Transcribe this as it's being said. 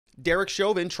Derek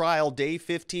Chauvin trial, day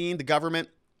 15. The government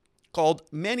called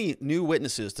many new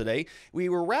witnesses today. We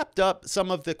were wrapped up some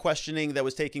of the questioning that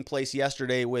was taking place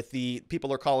yesterday with the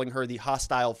people are calling her the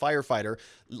hostile firefighter.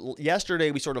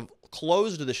 Yesterday, we sort of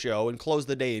closed the show and closed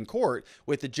the day in court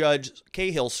with the Judge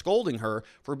Cahill scolding her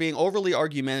for being overly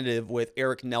argumentative with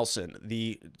Eric Nelson,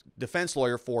 the defense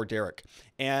lawyer for Derek.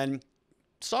 And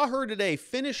saw her today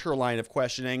finish her line of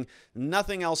questioning.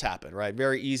 Nothing else happened, right?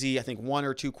 Very easy. I think 1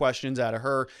 or 2 questions out of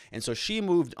her. And so she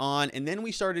moved on. And then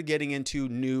we started getting into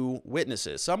new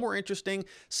witnesses. Some were interesting.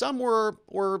 Some were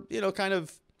kind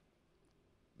of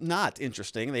not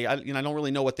interesting. I don't really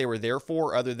know what they were there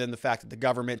for, other than the fact that the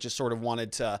government just sort of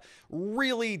wanted to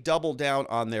really double down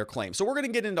on their claim. So we're going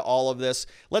to get into all of this.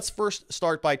 Let's first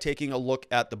start by taking a look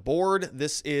at the board.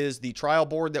 This is the trial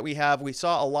board that we have. We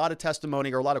saw a lot of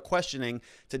testimony, or a lot of questioning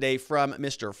today from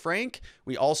Mr. Frank.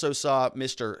 We also saw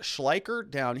Mr. Schleicher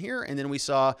down here, and then we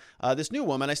saw this new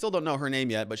woman. I still don't know her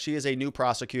name yet, but she is a new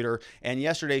prosecutor. And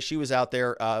yesterday she was out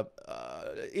there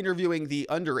interviewing the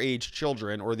underage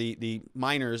children, or the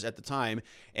minors at the time,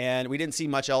 and we didn't see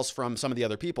much else from some of the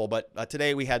other people. But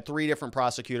today we had 3 different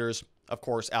prosecutors, of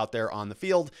course, out there on the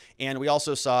field, and we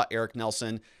also saw Eric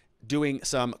Nelson doing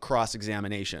some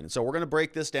cross-examination. So we're going to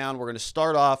break this down. We're going to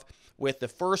start off with the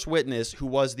first witness, who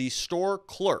was the store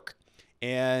clerk.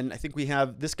 And I think we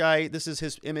have this guy. This is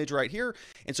his image right here.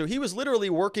 And so he was literally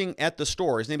working at the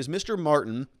store. His name is Mr.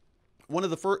 Martin. One of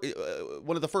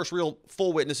the first real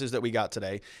full witnesses that we got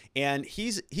today, and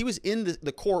he was in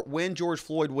the court when George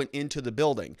Floyd went into the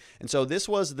building. And so this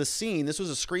was the scene. This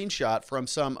was a screenshot from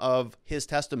some of his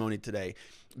testimony today.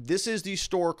 This is the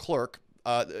store clerk,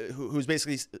 who's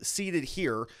basically seated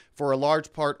here for a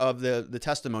large part of the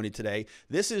testimony today.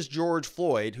 This is George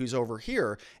Floyd, who's over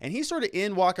here, and he's sort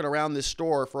of walking around this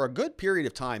store for a good period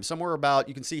of time, somewhere about,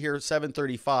 you can see here,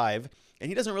 7:35. And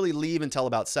he doesn't really leave until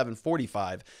about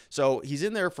 7:45. So he's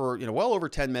in there for, well over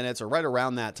 10 minutes, or right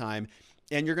around that time.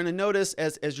 And you're going to notice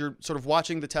as you're sort of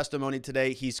watching the testimony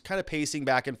today, he's kind of pacing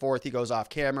back and forth. He goes off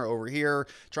camera over here,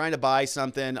 trying to buy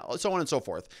something, so on and so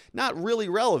forth. Not really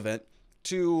relevant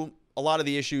to a lot of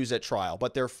the issues at trial,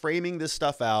 but they're framing this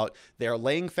stuff out. They're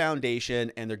laying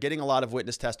foundation, and they're getting a lot of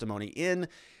witness testimony in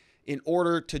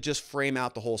order to just frame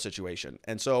out the whole situation.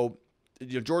 And so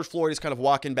George Floyd is kind of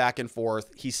walking back and forth.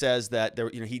 He says that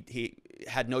he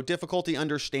had no difficulty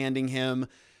understanding him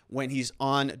when he's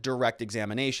on direct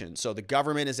examination. So the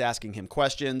government is asking him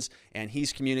questions, and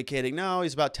he's communicating, no,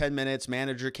 he's about 10 minutes.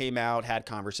 Manager came out, had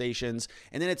conversations.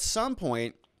 And then at some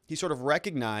point, he sort of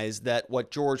recognized that what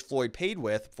George Floyd paid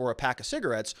with for a pack of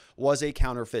cigarettes was a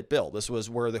counterfeit bill. This is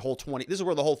where the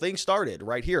whole thing started,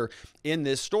 right here in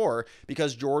this store,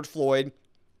 because George Floyd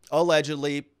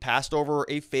allegedly passed over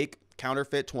a fake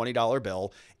counterfeit $20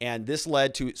 bill. And this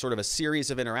led to sort of a series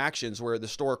of interactions where the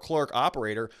store clerk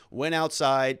operator went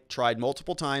outside, tried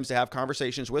multiple times to have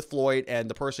conversations with Floyd and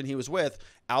the person he was with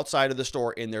outside of the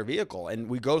store in their vehicle. And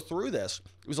we go through this.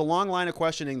 It was a long line of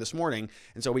questioning this morning.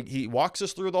 And so he walks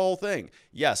us through the whole thing.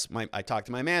 Yes, I talked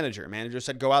to my manager. Manager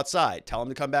said, go outside. Tell him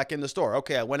to come back in the store.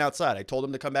 Okay, I went outside. I told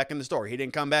him to come back in the store. He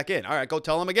didn't come back in. All right, go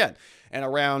tell him again. And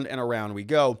around we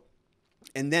go.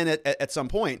 And then at some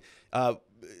point,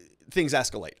 things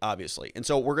escalate, obviously. And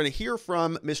so we're going to hear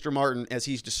from Mr. Martin as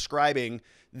he's describing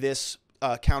this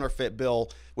counterfeit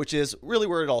bill, which is really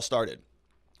where it all started.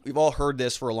 We've all heard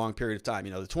this for a long period of time.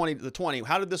 The 20,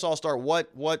 how did this all start?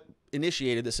 What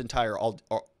initiated this entire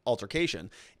altercation?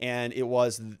 And it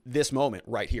was this moment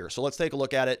right here. So let's take a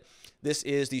look at it. This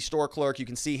is the store clerk. You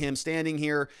can see him standing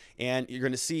here, and you're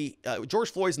going to see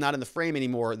George Floyd's not in the frame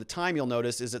anymore. The time, you'll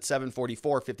notice, is at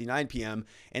 7:59 p.m.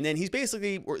 And then he's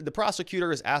basically, the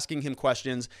prosecutor is asking him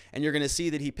questions, and you're going to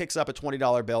see that he picks up a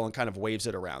 $20 bill and kind of waves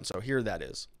it around. So here that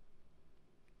is.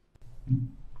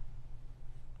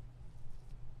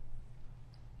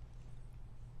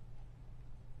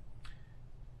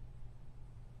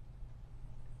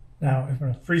 Now, if I'm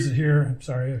going to freeze it here, I'm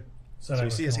sorry. I said so I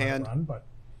you see his hand, run, but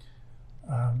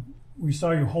we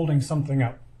saw you holding something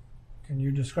up. Can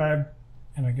you describe,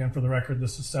 and again for the record,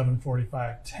 this is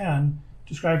 7:45:10.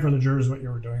 Describe for the jurors what you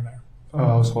were doing there.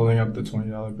 I was holding up the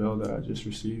 $20 bill that I just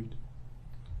received.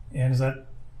 And is that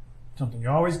something you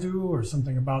always do, or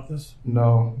something about this?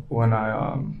 No. When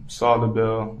I saw the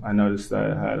bill, I noticed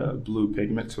that it had a blue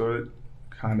pigment to it,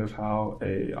 kind of how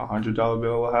a $100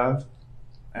 bill will have.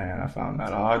 And I found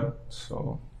that odd,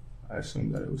 so I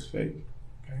assumed that it was fake.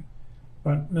 Okay.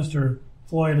 But Mr.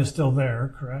 Floyd is still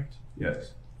there, correct?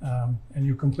 Yes. And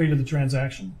you completed the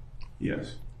transaction?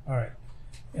 Yes. All right.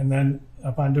 And then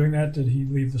upon doing that, did he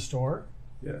leave the store?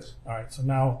 Yes. All right. So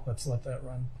now let's let that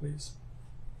run, please.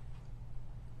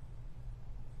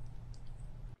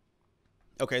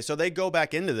 Okay, so they go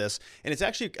back into this, and it's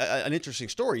actually an interesting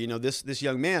story. You know, this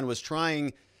young man was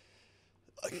kind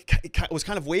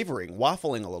of wavering,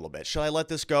 waffling a little bit. Should I let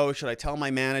this go? Should I tell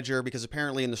my manager? Because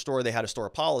apparently in the store they had a store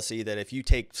policy that if you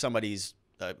take somebody's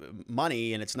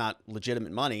money and it's not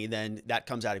legitimate money, then that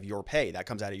comes out of your pay. That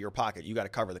comes out of your pocket. You got to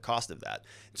cover the cost of that.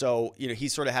 So, you know,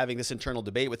 he's sort of having this internal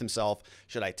debate with himself.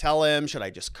 Should I tell him? Should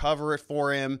I just cover it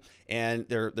for him? And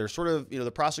they're sort of, you know,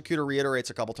 the prosecutor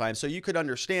reiterates a couple times, so you could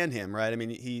understand him, right? I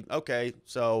mean, okay.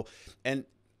 So, and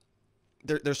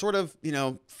they're sort of, you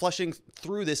know, flushing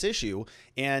through this issue,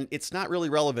 and it's not really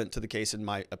relevant to the case in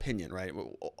my opinion, right?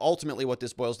 Ultimately, what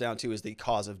this boils down to is the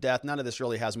cause of death. None of this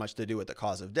really has much to do with the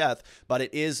cause of death, but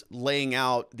it is laying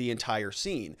out the entire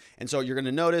scene. And so you're going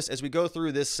to notice as we go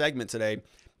through this segment today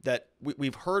that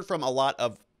we've heard from a lot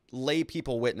of lay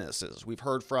people witnesses. We've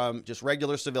heard from just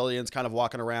regular civilians kind of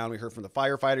walking around. We heard from the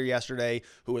firefighter yesterday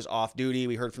who was off duty.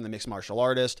 We heard from the mixed martial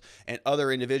artist and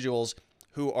other individuals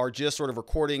who are just sort of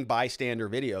recording bystander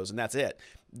videos, and that's it.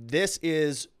 This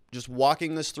is just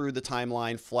walking us through the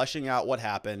timeline, fleshing out what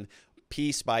happened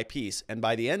piece by piece. And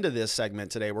by the end of this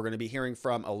segment today, we're going to be hearing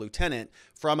from a lieutenant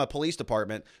from a police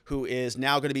department who is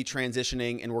now going to be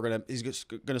transitioning, and he's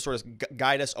going to sort of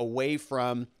guide us away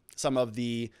from some of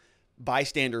the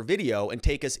bystander video and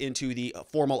take us into the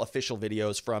formal official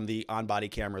videos from the on-body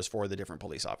cameras for the different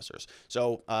police officers.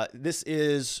 So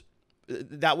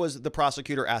that was the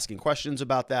prosecutor asking questions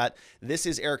about that. This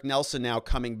is Eric Nelson now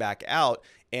coming back out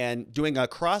and doing a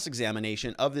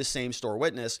cross-examination of this same store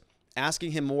witness,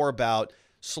 asking him more about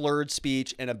slurred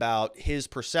speech and about his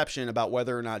perception about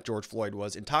whether or not George Floyd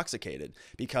was intoxicated.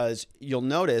 Because you'll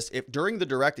notice if during the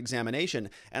direct examination,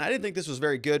 and I didn't think this was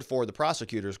very good for the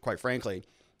prosecutors, quite frankly,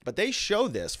 but they show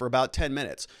this for about 10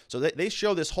 minutes. So they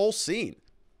show this whole scene.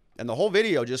 And the whole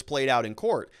video just played out in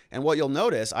court. And what you'll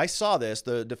notice, I saw this,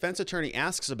 the defense attorney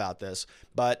asks about this,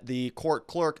 but the court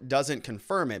clerk doesn't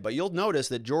confirm it. But you'll notice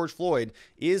that George Floyd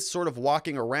is sort of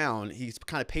walking around. He's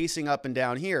kind of pacing up and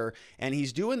down here, and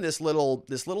he's doing this little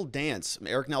dance.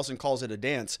 Eric Nelson calls it a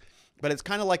dance, but it's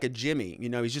kind of like a jimmy. You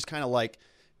know, he's just kind of like,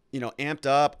 you know, amped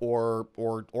up, or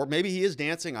maybe he is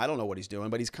dancing. I don't know what he's doing,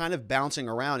 but he's kind of bouncing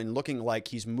around and looking like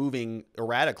he's moving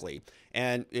erratically.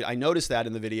 And I noticed that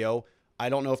in the video. I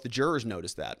don't know if the jurors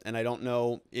noticed that. And I don't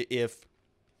know if,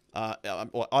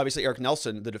 well, obviously Eric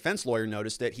Nelson, the defense lawyer,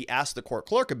 noticed it. He asked the court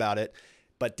clerk about it,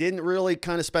 but didn't really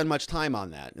kind of spend much time on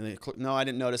that. And no, I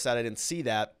didn't notice that. I didn't see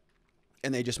that.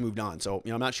 And they just moved on. So, you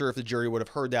know, I'm not sure if the jury would have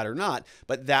heard that or not,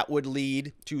 but that would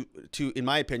lead to, in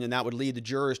my opinion, that would lead the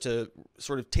jurors to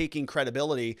sort of taking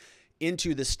credibility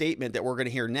into the statement that we're going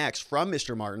to hear next from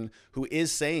Mr. Martin, who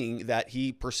is saying that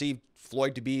he perceived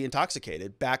Floyd to be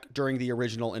intoxicated back during the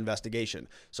original investigation.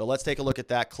 So let's take a look at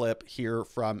that clip here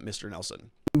from Mr.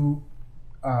 Nelson.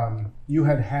 You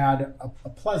had a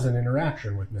pleasant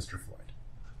interaction with Mr. Floyd.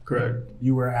 Correct.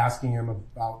 You were asking him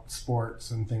about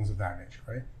sports and things of that nature,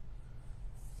 right?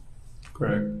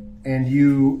 Correct. And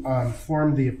you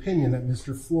formed the opinion that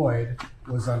Mr. Floyd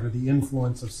was under the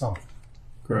influence of something.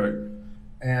 Correct.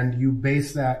 And you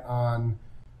base that on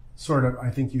sort of, I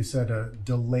think you said, a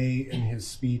delay in his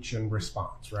speech and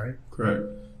response, right? Correct.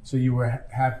 So you were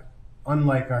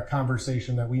unlike a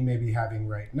conversation that we may be having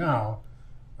right now,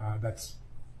 that's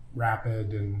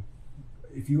rapid, and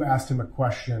if you asked him a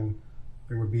question,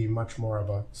 there would be much more of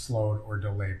a slowed or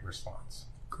delayed response.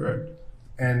 Correct.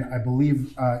 And I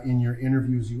believe in your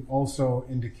interviews, you also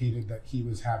indicated that he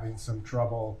was having some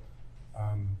trouble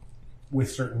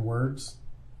with certain words.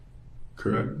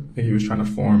 Correct. He was trying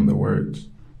to form the words.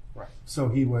 Right. So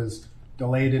he was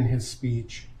delayed in his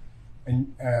speech,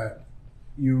 and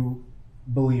you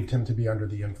believed him to be under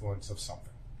the influence of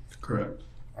something. Correct.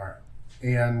 All right.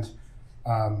 And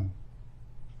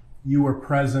you were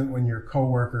present when your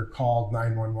coworker called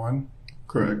 911?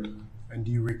 Correct. And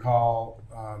do you recall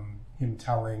him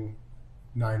telling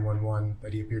 911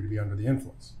 that he appeared to be under the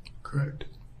influence? Correct.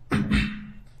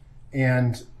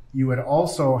 And you had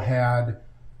also had,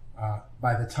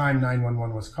 by the time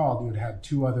 911 was called, you had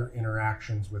two other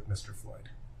interactions with Mr. Floyd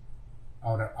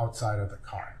outside of the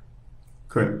car.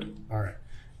 Correct. All right.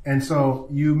 And so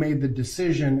you made the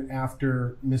decision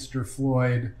after Mr.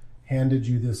 Floyd handed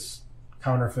you this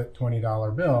counterfeit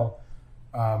 $20 bill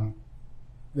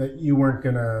that you weren't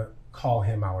going to call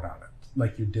him out on it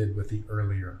like you did with the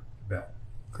earlier bill.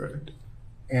 Correct.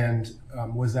 And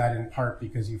was that in part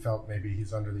because you felt maybe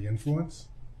he's under the influence?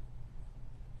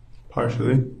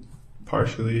 Partially.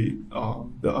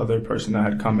 The other person that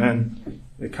had come in,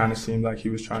 it kind of seemed like he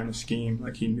was trying to scheme,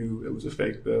 like he knew it was a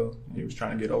fake bill and he was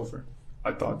trying to get over.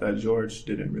 I thought that George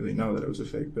didn't really know that it was a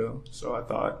fake bill, so I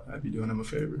thought I'd be doing him a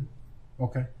favor.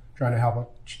 Okay, trying to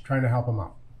help him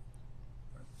out.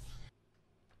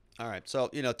 All right. So,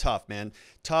 tough, man.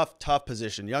 Tough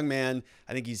position. Young man,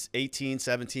 I think he's 18,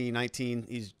 17, 19.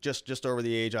 He's just over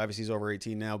the age. Obviously, he's over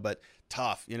 18 now, but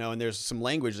tough, and there's some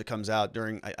language that comes out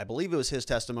during, I believe it was his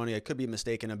testimony. I could be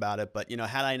mistaken about it, but,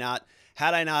 had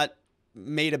I not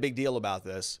made a big deal about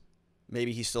this,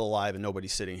 maybe he's still alive and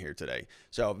nobody's sitting here today.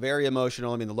 So very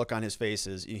emotional. I mean, the look on his face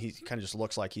is, he kind of just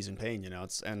looks like he's in pain,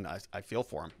 and I feel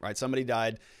for him, right? Somebody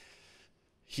died.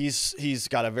 He's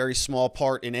got a very small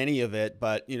part in any of it,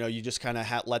 but you just kind of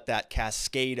let that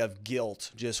cascade of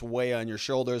guilt just weigh on your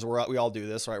shoulders. We all do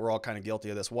this, right? We're all kind of guilty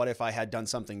of this. What if I had done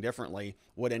something differently?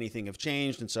 Would anything have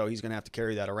changed? And so he's going to have to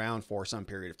carry that around for some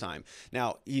period of time.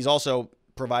 Now, he's also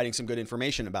providing some good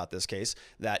information about this case,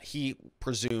 that he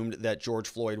presumed that George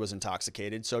Floyd was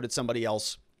intoxicated. So did somebody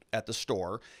else at the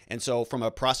store. And so from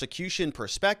a prosecution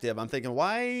perspective, I'm thinking,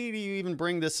 why do you even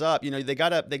bring this up? They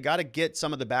gotta get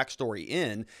some of the backstory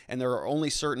in, and there are only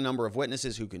a certain number of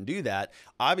witnesses who can do that.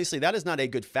 Obviously, that is not a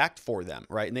good fact for them,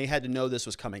 right? And they had to know this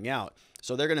was coming out.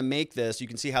 So they're going to make this, you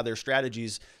can see how their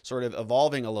strategy's sort of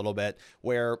evolving a little bit,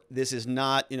 where this is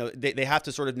not, they have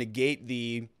to sort of negate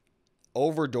the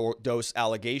overdose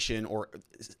allegation or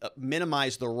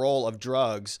minimize the role of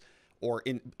drugs or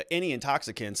in any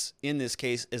intoxicants in this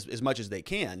case as much as they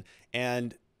can.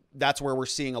 And that's where we're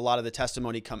seeing a lot of the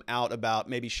testimony come out about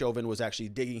maybe Chauvin was actually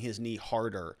digging his knee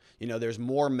harder. There's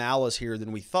more malice here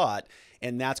than we thought.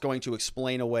 And that's going to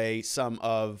explain away it's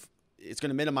going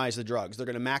to minimize the drugs. They're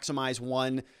going to maximize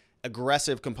one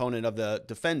aggressive component of the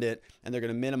defendant, and they're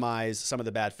going to minimize some of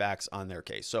the bad facts on their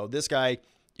case. So this guy,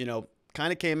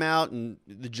 kind of came out, and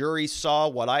the jury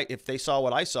saw if they saw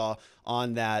what I saw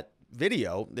on that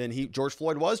video, then George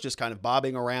Floyd was just kind of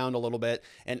bobbing around a little bit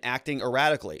and acting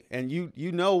erratically. And you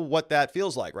know what that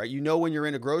feels like, right? When you're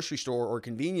in a grocery store or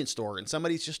convenience store and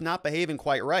somebody's just not behaving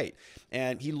quite right.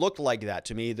 And he looked like that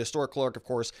to me. The store clerk, of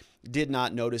course, did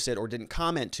not notice it or didn't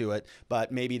comment to it,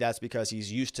 but maybe that's because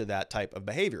he's used to that type of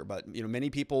behavior. But, many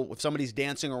people, if somebody's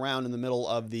dancing around in the middle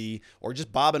of or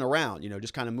just bobbing around,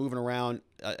 just kind of moving around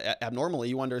abnormally,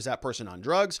 you wonder, is that person on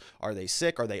drugs? Are they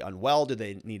sick? Are they unwell? Do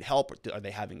they need help? Are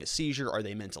they having a seizure? Are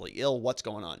they mentally ill? What's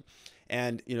going on?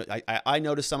 And, I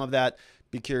noticed some of that.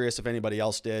 Be curious if anybody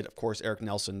else did. Of course, Eric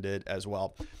Nelson did as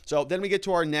well. So then we get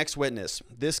to our next witness.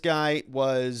 This guy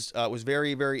was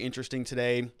very, very interesting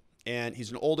today. And he's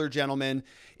an older gentleman,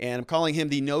 and I'm calling him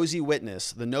the Nosey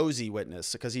Witness,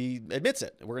 because he admits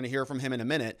it. We're going to hear from him in a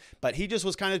minute, but he just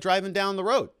was kind of driving down the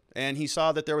road, and he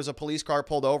saw that there was a police car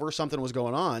pulled over, something was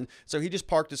going on, so he just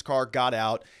parked his car, got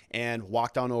out, and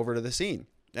walked on over to the scene.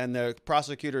 And the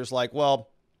prosecutor's like,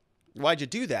 well, why'd you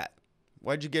do that?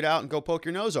 Why'd you get out and go poke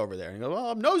your nose over there? And he goes, well,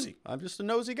 I'm nosy. I'm just a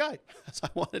nosy guy. So I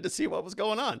wanted to see what was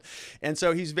going on. And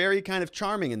so he's very kind of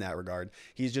charming in that regard.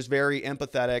 He's just very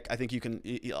empathetic. I think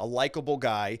a likable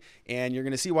guy, and you're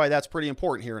going to see why that's pretty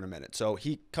important here in a minute. So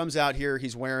he comes out here.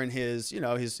 He's wearing his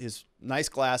nice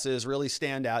glasses, really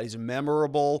stand out. He's a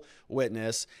memorable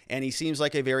witness, and he seems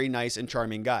like a very nice and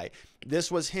charming guy.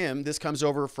 This was him. This comes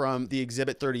over from the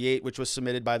Exhibit 38, which was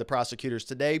submitted by the prosecutors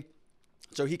today.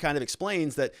 So he kind of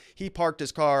explains that he parked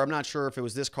his car. I'm not sure if it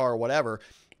was this car or whatever,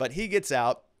 but he gets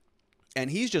out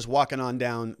and he's just walking on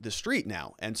down the street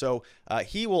now. And so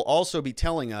he will also be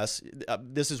telling us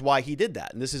this is why he did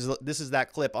that. And this is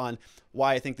that clip on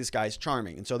why I think this guy's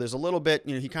charming. And so there's a little bit,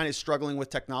 he kind of struggling with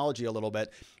technology a little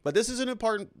bit, but this is an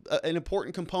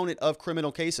important component of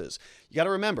criminal cases. You got to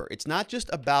remember, it's not just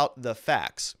about the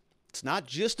facts. It's not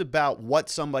just about what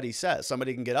somebody says.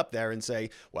 Somebody can get up there and say,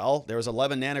 well, there was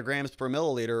 11 nanograms per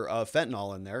milliliter of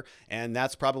fentanyl in there, and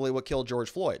that's probably what killed George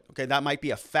Floyd. Okay, that might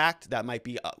be a fact. That might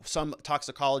be some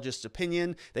toxicologist's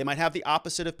opinion. They might have the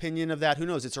opposite opinion of that. Who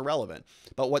knows? It's irrelevant.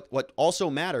 But what also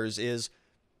matters is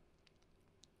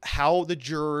how the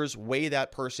jurors weigh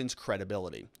that person's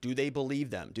credibility. Do they believe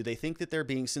them? Do they think that they're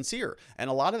being sincere? And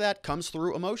a lot of that comes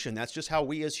through emotion. That's just how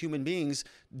we as human beings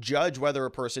judge whether a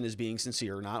person is being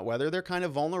sincere or not, whether they're kind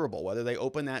of vulnerable, whether they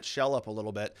open that shell up a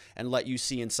little bit and let you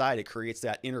see inside. It creates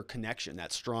that inner connection,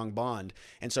 that strong bond.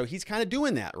 And so he's kind of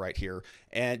doing that right here.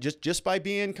 And just by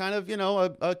being kind of,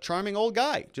 a charming old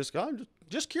guy, just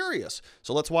curious.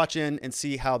 So let's watch in and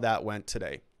see how that went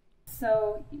today.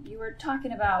 So you were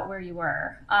talking about where you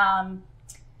were.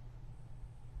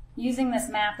 Using this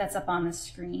map that's up on the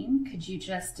screen, could you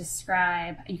just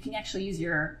describe, you can actually use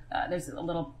your, there's a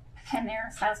little pen there,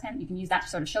 stylus pen, you can use that to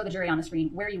sort of show the jury on the screen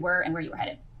where you were and where you were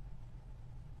headed.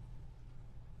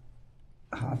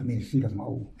 Hard for me to see because I'm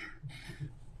old.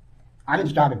 I didn't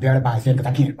start at Barely by Center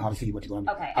because I can't hardly see what you're going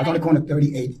to do. Okay. I was on the corner of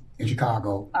 38 in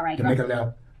Chicago. All right. To make a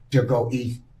left to go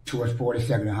east towards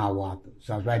 47 in Hiawatha.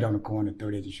 So I was right on the corner of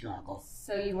 38th in Chicago.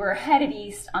 So you were headed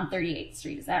east on 38th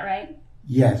Street, is that right?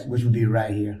 Yes, which would be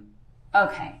right here.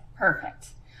 Okay, perfect.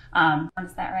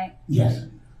 Is that right? Yes.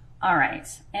 All right.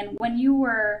 And when you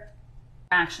were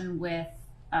action with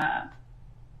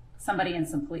somebody and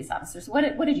some police officers,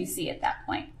 what did you see at that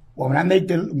point? Well, when I made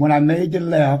the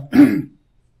left,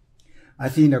 I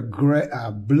seen a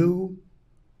blue.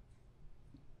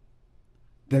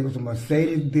 There was a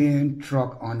Mercedes-Benz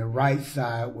truck on the right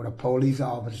side with a police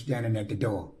officer standing at the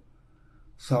door.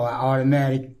 So I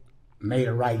automatically made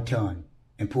a right turn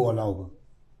and pulled over.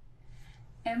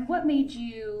 And what made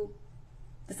you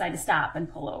decide to stop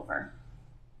and pull over?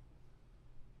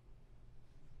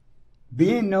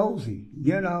 Being nosy,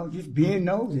 just being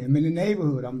nosy. I'm in the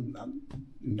neighborhood. I'm a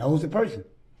nosy person.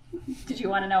 Did you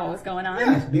want to know what was going on?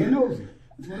 Yes, being nosy.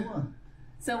 That's what it was.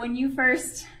 So when you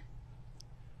first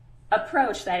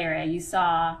approached that area, you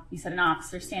said an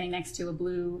officer standing next to a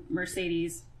blue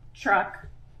Mercedes truck.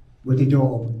 With the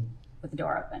door open. With the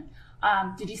door open.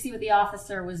 Did you see what the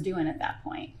officer was doing at that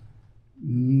point?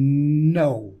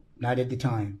 No, not at the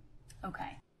time.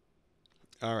 Okay.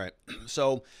 All right.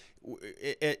 So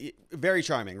very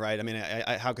charming, right? I mean,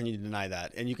 how can you deny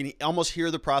that? And you can almost hear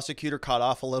the prosecutor cut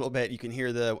off a little bit. You can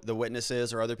hear the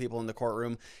witnesses or other people in the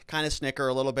courtroom kind of snicker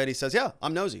a little bit. He says, yeah,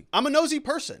 I'm nosy. I'm a nosy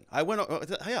person.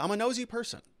 Yeah, I'm a nosy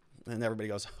person. And everybody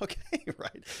goes, okay,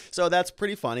 right. So that's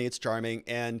pretty funny. It's charming.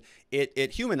 And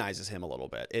it humanizes him a little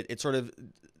bit. It sort of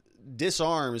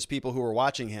disarms people who are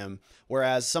watching him,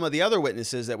 whereas some of the other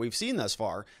witnesses that we've seen thus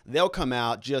far, they'll come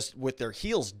out just with their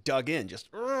heels dug in, just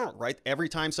right. Every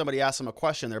time somebody asks them a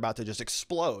question, they're about to just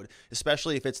explode,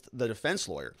 especially if it's the defense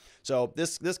lawyer. So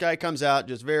this guy comes out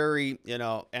just very,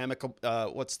 amicable,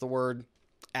 what's the word?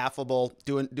 Affable,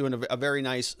 doing a very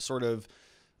nice sort of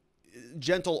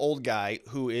gentle old guy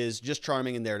who is just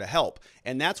charming and there to help.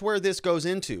 And that's where this goes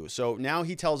into. So now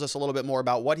he tells us a little bit more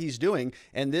about what he's doing.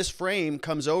 And this frame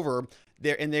comes over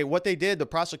there. And the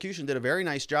prosecution did a very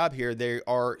nice job here. They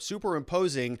are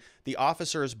superimposing the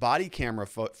officer's body camera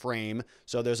frame.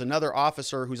 So there's another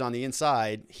officer who's on the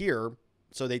inside here.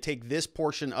 So they take this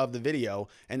portion of the video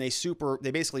and they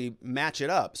basically match it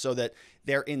up so that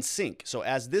they're in sync. So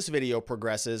as this video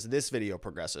progresses, this video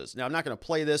progresses. Now, I'm not going to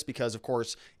play this because, of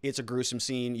course, it's a gruesome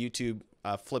scene. YouTube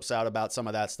flips out about some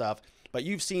of that stuff. But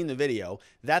you've seen the video.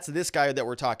 That's this guy that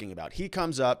we're talking about. He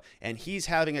comes up and he's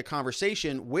having a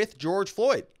conversation with George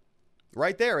Floyd.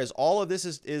 Right there as all of this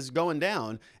is going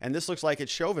down. And this looks like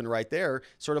it's Chauvin right there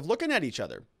sort of looking at each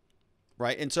other.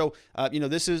 Right. And so,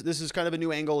 this is kind of a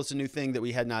new angle. It's a new thing that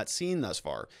we had not seen thus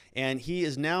far. And he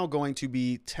is now going to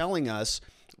be telling us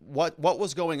what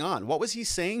was going on. What was he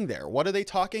saying there? What are they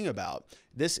talking about?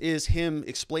 This is him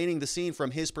explaining the scene from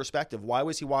his perspective. Why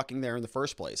was he walking there in the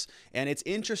first place? And it's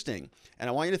interesting. And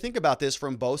I want you to think about this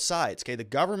from both sides. Okay. The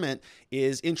government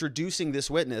is introducing this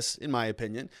witness, in my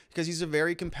opinion, because he's a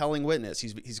very compelling witness.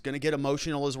 He's going to get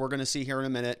emotional, as we're going to see here in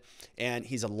a minute. And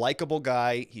he's a likable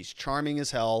guy. He's charming as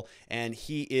hell. And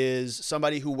he is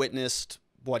somebody who witnessed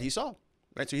what he saw.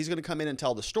 Right. So he's going to come in and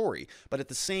tell the story. But at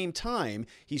the same time,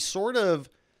 he's sort of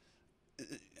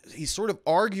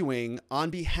arguing on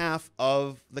behalf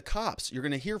of the cops. You're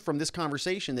going to hear from this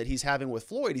conversation that he's having with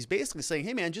Floyd. He's basically saying,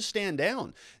 hey, man, just stand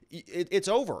down. It's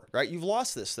over, right? You've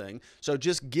lost this thing. So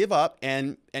just give up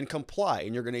and comply.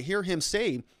 And you're going to hear him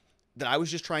say that I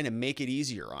was just trying to make it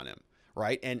easier on him,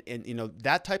 right? And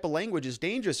that type of language is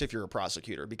dangerous if you're a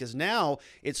prosecutor, because now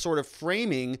it's sort of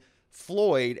framing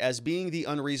Floyd as being the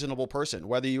unreasonable person.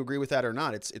 Whether you agree with that or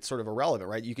not, it's sort of irrelevant,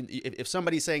 right? You can, if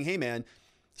somebody's saying, hey, man,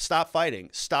 stop fighting,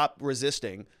 stop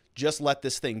resisting, just let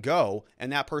this thing go,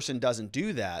 and that person doesn't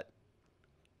do that,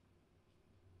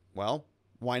 well,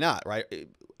 why not, right?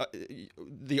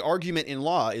 The argument in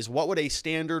law is, what would a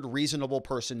standard reasonable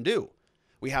person do?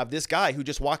 We have this guy who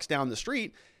just walks down the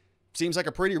street, seems like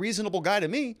a pretty reasonable guy to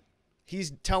me.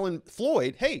 He's telling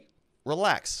Floyd, hey,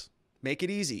 relax, make it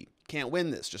easy, can't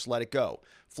win this, just let it go.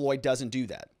 Floyd doesn't do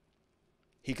that.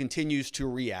 He continues to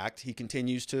react, he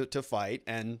continues to fight,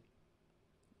 and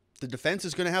the defense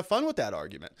is going to have fun with that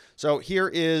argument. So here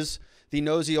is the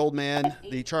nosy old man,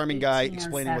 the charming guy,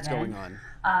 explaining what's going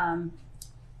on.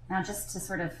 Now, just to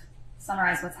sort of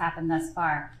summarize what's happened thus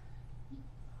far,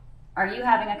 are you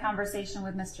having a conversation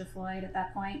with Mr. Floyd at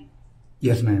that point?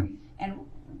 Yes, ma'am. And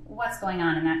what's going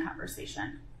on in that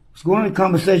conversation? It's going on a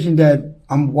conversation that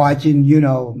I'm watching,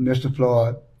 Mr.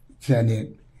 Floyd saying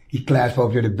that he clasped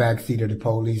over to the back seat of the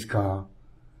police car.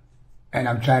 And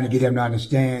I'm trying to get him to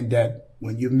understand that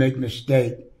when you make a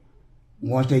mistake,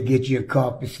 once they get you a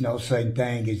cup, it's no certain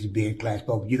thing as being clasped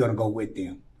over. You're going to go with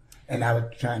them. And I was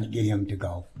trying to get him to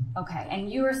go. Okay.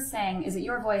 And you were saying, is it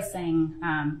your voice saying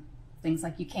things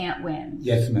like you can't win?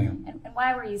 Yes, ma'am. And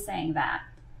why were you saying that?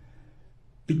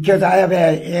 Because I have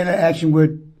had interaction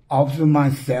with officers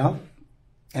myself,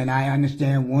 and I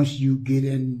understand once you get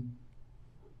in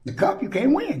the cup, you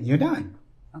can't win. You're done.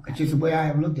 Okay. It's just the way I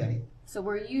have looked at it. So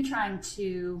were you trying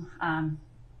to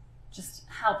just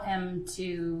help him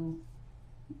to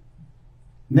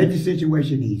Make the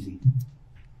situation easy.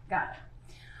 Got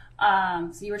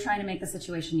it. So you were trying to make the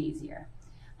situation easier.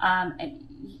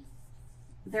 And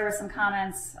there were some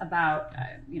comments about,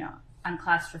 I'm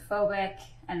claustrophobic,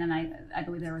 and then I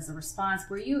believe there was a response.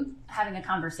 Were you having a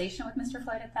conversation with Mr.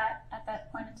 Floyd at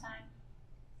that point in time?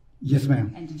 Yes,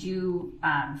 ma'am. And did you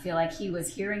feel like he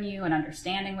was hearing you and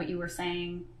understanding what you were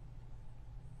saying?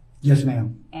 Yes,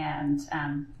 ma'am. And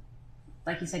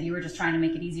like you said, you were just trying to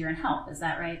make it easier and help. Is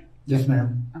that right? Yes,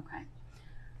 ma'am. Okay.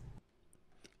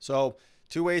 So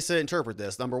 2 ways to interpret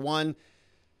this. Number one,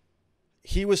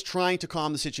 he was trying to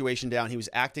calm the situation down. He was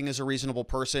acting as a reasonable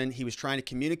person. He was trying to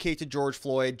communicate to George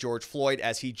Floyd. George Floyd,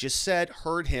 as he just said,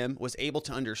 heard him, was able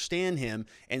to understand him,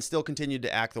 and still continued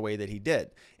to act the way that he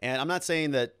did. And I'm not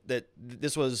saying that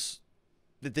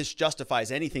this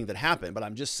justifies anything that happened, but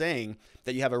I'm just saying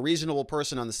that you have a reasonable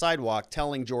person on the sidewalk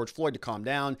telling George Floyd to calm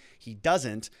down. He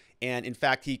doesn't. And in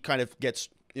fact, he kind of gets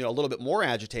a little bit more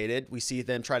agitated. We see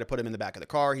them try to put him in the back of the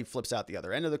car. He flips out the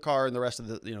other end of the car, and the rest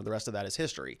of that is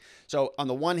history. So on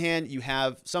the one hand, you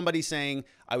have somebody saying,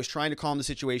 I was trying to calm the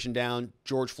situation down.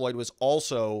 George Floyd was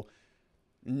also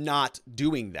not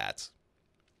doing that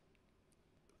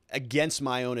against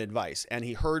my own advice. And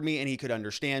he heard me and he could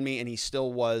understand me, and he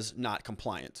still was not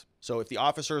compliant. So if the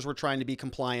officers were trying to be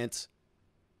compliant,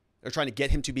 or trying to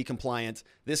get him to be compliant,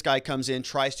 this guy comes in,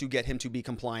 tries to get him to be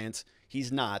compliant.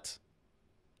 He's not.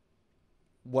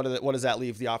 What does that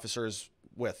leave the officers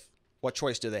with? What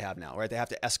choice do they have now, right? They have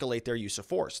to escalate their use of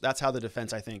force. That's how the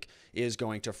defense, I think, is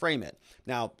going to frame it.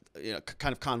 Now,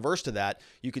 kind of converse to that,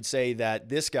 you could say that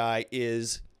this guy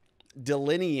is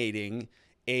delineating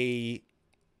a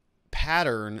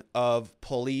pattern of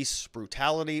police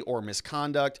brutality or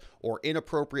misconduct or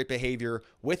inappropriate behavior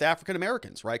with African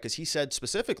Americans, right? Because he said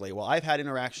specifically, well, I've had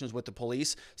interactions with the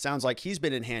police. Sounds like he's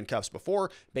been in handcuffs before,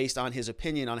 based on his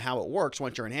opinion on how it works.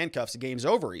 Once you're in handcuffs, the game's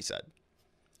over, he said.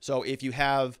 So if you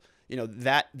have,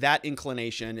 that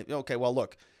inclination, okay, well,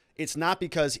 look, it's not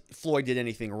because Floyd did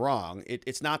anything wrong.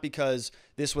 It's not because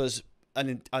this was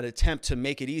an attempt to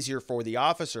make it easier for the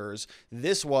officers.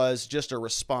 This was just a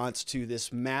response to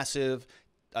this massive,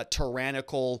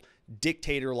 tyrannical,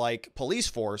 dictator-like police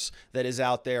force that is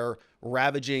out there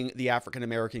ravaging the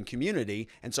African-American community.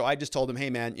 And so I just told him, hey,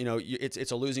 man,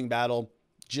 it's a losing battle.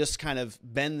 Just kind of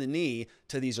bend the knee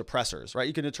to these oppressors, right?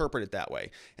 You can interpret it that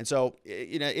way. And so,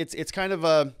 it's kind of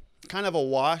a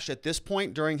wash at this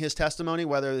point during his testimony,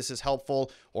 whether this is helpful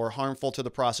or harmful to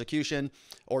the prosecution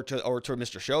or to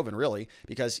Mr. Chauvin, really,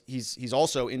 because he's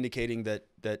also indicating that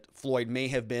Floyd may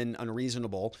have been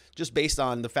unreasonable just based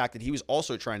on the fact that he was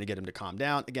also trying to get him to calm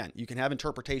down. Again, you can have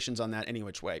interpretations on that any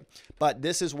which way, but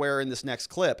this is where in this next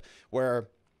clip where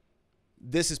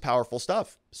this is powerful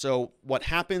stuff. So what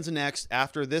happens next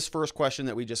after this first question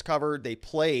that we just covered, they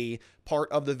play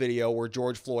part of the video where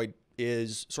George Floyd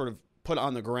is sort of put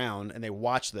on the ground, and they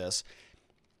watch this.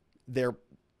 They're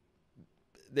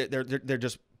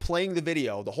just playing the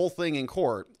video, the whole thing in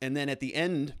court, and then at the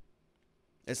end,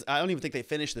 I don't even think they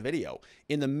finished the video.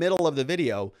 In the middle of the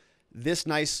video, this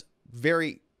nice,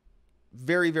 very,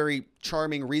 very, very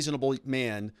charming, reasonable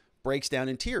man breaks down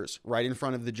in tears right in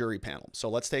front of the jury panel. So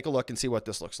let's take a look and see what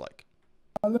this looks like.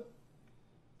 Mr.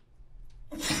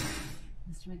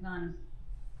 McMahon,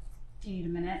 do you need a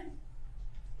minute?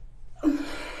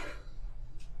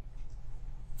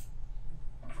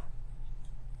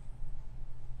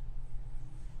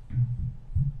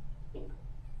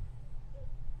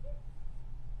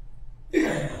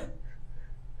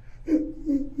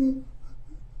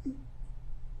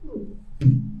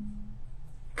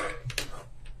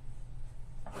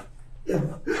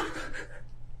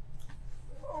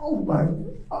 Oh my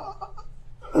God.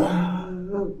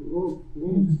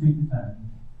 You just take your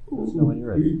time. Let us know when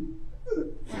you're ready.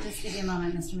 We'll just give you a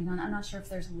moment, Mr. McMahon. I'm not sure if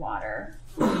there's water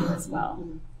for you as well.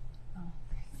 Oh.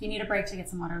 If you need a break to get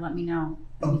some water, let me know,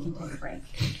 and we can take a break.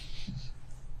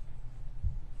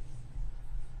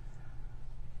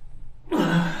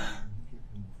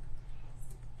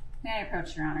 May I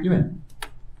approach, Your Honor? You may.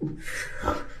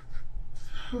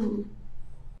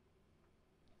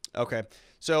 Okay.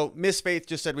 So Miss Faith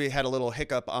just said we had a little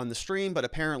hiccup on the stream, but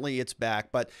apparently it's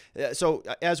back. But so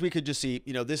as we could just see,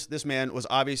 this man was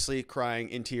obviously crying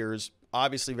in tears,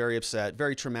 obviously very upset,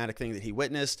 very traumatic thing that he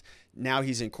witnessed. Now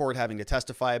he's in court having to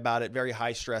testify about it. Very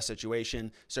high stress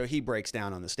situation. So he breaks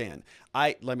down on the stand.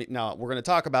 Now we're going to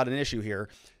talk about an issue here.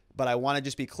 But I want to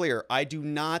just be clear. I do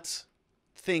not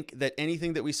think that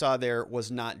anything that we saw there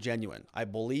was not genuine. I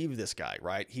believe this guy,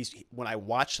 right? When I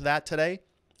watched that today,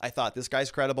 I thought this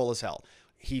guy's credible as hell.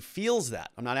 He feels that.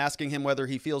 I'm not asking him whether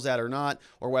he feels that or not,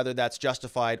 or whether that's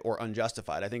justified or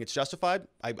unjustified. I think it's justified.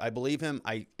 I believe him.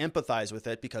 I empathize with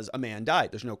it because a man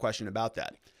died. There's no question about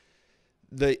that.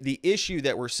 The issue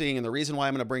that we're seeing, and the reason why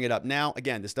I'm going to bring it up now,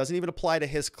 again, this doesn't even apply to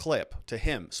his clip, to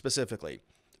him specifically,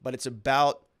 but it's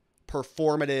about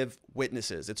performative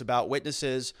witnesses. It's about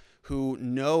witnesses who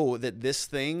know that this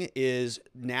thing is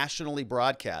nationally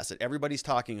broadcast, that everybody's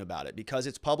talking about it because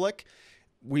it's public.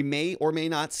 We may or may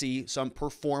not see some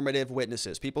performative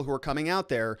witnesses, people who are coming out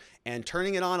there and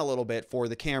turning it on a little bit for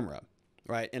the camera,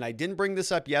 right? And I didn't bring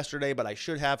this up yesterday, but I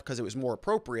should have because it was more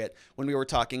appropriate when we were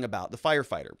talking about the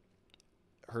firefighter.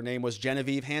 Her name was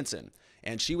Genevieve Hansen,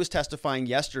 and she was testifying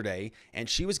yesterday, and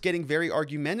she was getting very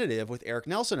argumentative with Eric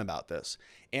Nelson about this.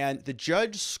 And the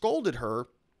judge scolded her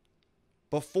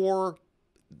before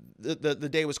the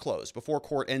day was closed, before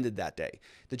court ended that day.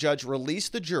 The judge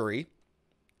released the jury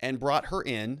and brought her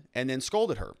in and then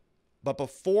scolded her. But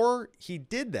before he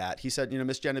did that, he said,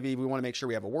 Miss Genevieve, we want to make sure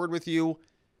we have a word with you.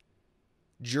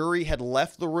 Jury had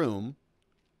left the room.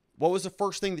 What was the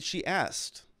first thing that she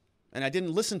asked? And I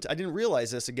didn't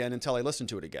realize this again until I listened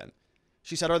to it again.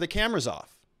 She said, are the cameras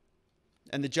off?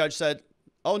 And the judge said,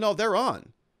 oh no, they're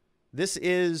on. This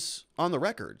is on the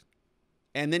record.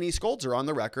 And then he scolds her on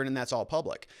the record, and that's all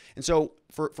public. And so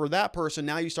for that person,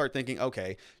 now you start thinking,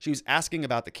 okay, she was asking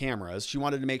about the cameras. She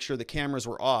wanted to make sure the cameras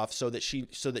were off so that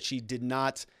she did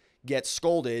not get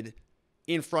scolded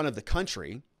in front of the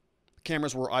country. The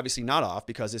cameras were obviously not off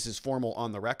because this is formal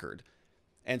on the record.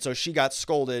 And so she got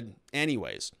scolded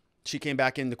anyways. She came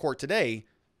back in the court today,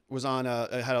 had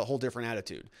a whole different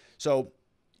attitude. So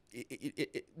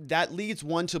that leads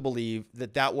one to believe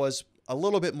that was a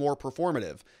little bit more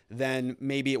performative than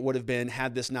maybe it would have been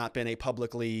had this not been a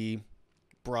publicly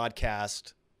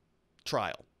broadcast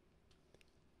trial.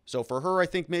 So for her, I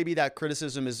think maybe that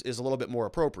criticism is a little bit more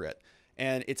appropriate.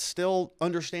 And it's still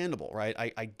understandable, right?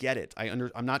 I get it.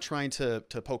 I'm not trying to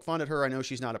poke fun at her. I know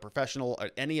she's not a professional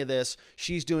at any of this.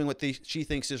 She's doing what she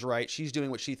thinks is right. She's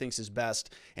doing what she thinks is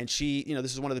best. And this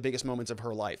is one of the biggest moments of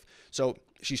her life. So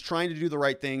she's trying to do the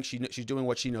right thing. She's doing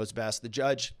what she knows best. The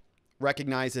judge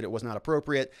recognized that it was not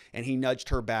appropriate, and he nudged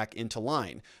her back into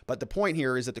line. But the point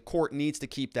here is that the court needs to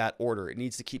keep that order. It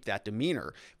needs to keep that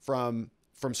demeanor from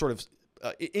sort of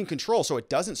in control, so it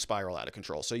doesn't spiral out of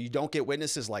control. So you don't get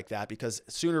witnesses like that, because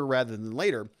sooner rather than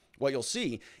later, what you'll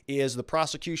see is the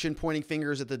prosecution pointing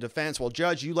fingers at the defense. Well,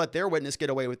 judge, you let their witness get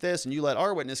away with this, and you let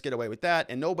our witness get away with that,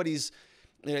 and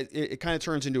it kind of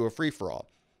turns into a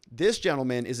free-for-all. This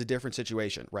gentleman is a different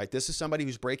situation, right? This is somebody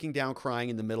who's breaking down crying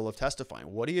in the middle of testifying.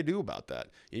 What do you do about that?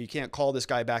 You can't call this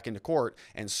guy back into court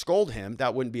and scold him.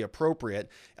 That wouldn't be appropriate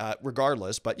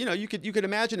regardless. But, you could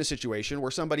imagine a situation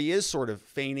where somebody is sort of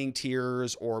feigning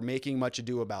tears or making much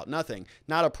ado about nothing.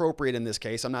 Not appropriate in this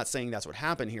case. I'm not saying that's what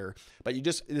happened here, but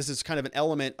this is kind of an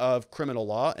element of criminal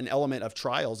law, an element of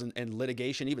trials and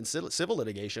litigation, even civil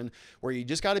litigation, where you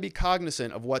just got to be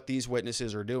cognizant of what these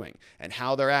witnesses are doing and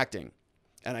how they're acting.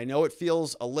 And I know it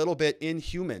feels a little bit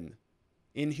inhumane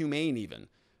even,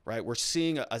 right? We're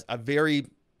seeing a very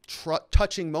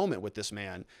touching moment with this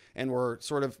man. And we're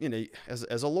sort of,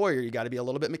 as a lawyer, you got to be a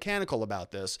little bit mechanical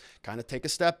about this, kind of take a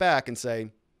step back and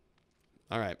say,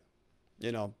 all right,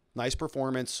 nice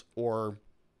performance, or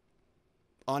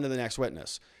on to the next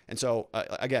witness. And so,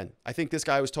 again, I think this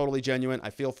guy was totally genuine. I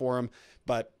feel for him,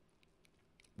 but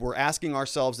we're asking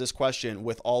ourselves this question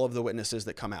with all of the witnesses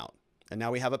that come out. And now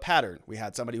we have a pattern. We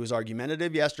had somebody who was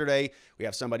argumentative yesterday. We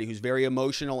have somebody who's very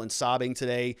emotional and sobbing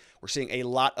today. We're seeing a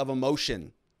lot of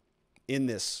emotion in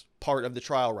this part of the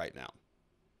trial right now.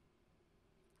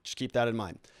 Just keep that in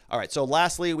mind. All right. So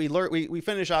lastly, we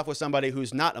finish off with somebody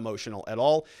who's not emotional at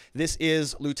all. This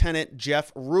is Lieutenant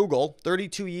Jeff Rugle,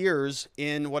 32 years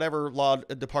in whatever law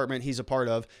department he's a part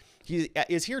of. He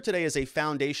is here today as a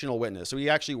foundational witness. So he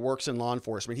actually works in law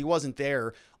enforcement. He wasn't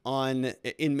there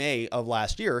in May of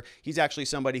last year. He's actually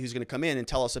somebody who's going to come in and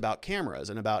tell us about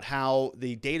cameras and about how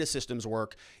the data systems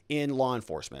work in law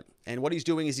enforcement. And what he's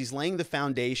doing is he's laying the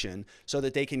foundation so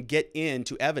that they can get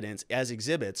into evidence as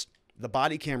exhibits the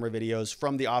body camera videos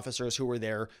from the officers who were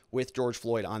there with George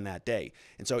Floyd on that day.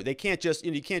 And so they can't just,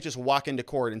 you can't just walk into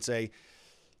court and say,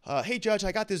 hey, judge,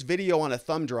 I got this video on a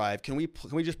thumb drive. Can we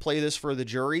just play this for the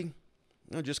jury?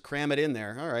 No, just cram it in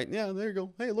there. All right. Yeah, there you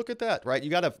go. Hey, look at that, right? You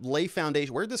got to lay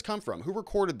foundation. Where did this come from? Who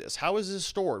recorded this? How is this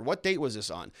stored? What date was this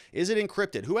on? Is it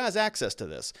encrypted? Who has access to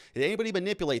this? Did anybody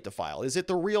manipulate the file? Is it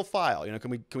the real file? You know,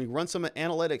 can we run some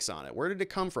analytics on it? Where did it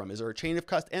come from? Is there a chain of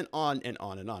custody? And on and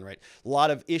on and on, right? A lot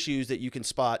of issues that you can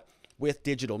spot with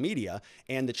digital media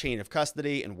and the chain of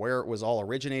custody and where it was all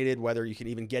originated, whether you can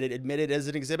even get it admitted as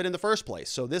an exhibit in the first place.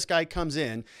 So this guy comes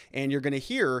in and you're going to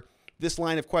hear this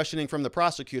line of questioning from the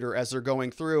prosecutor as they're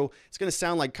going through. It's going to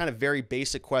sound like kind of very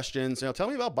basic questions. You know, tell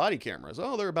me about body cameras.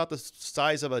 Oh, they're about the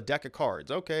size of a deck of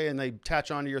cards. Okay. And they attach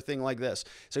onto your thing like this.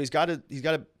 So we got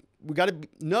to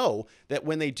know that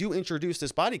when they do introduce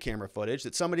this body camera footage,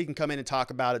 that somebody can come in and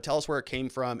talk about it, tell us where it came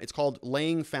from. It's called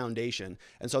laying foundation.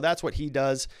 And so that's what he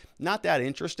does. Not that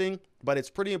interesting, but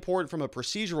it's pretty important from a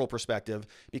procedural perspective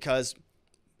because,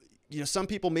 you know, some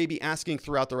people may be asking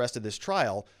throughout the rest of this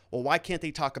trial, well, why can't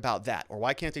they talk about that? Or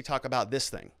why can't they talk about this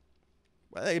thing?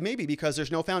 Well, it may be because there's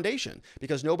no foundation,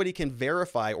 because nobody can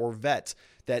verify or vet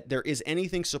that there is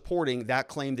anything supporting that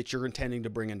claim that you're intending to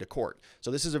bring into court.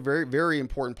 So this is a very, very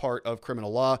important part of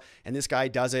criminal law, and this guy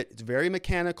does it. It's very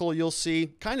mechanical, you'll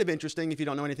see. Kind of interesting if you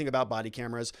don't know anything about body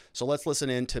cameras. So let's listen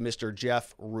in to Mr.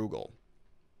 Jeff Rugle.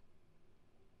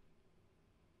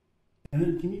 And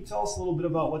then can you tell us a little bit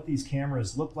about what these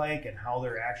cameras look like and how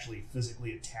they're actually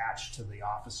physically attached to the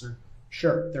officer?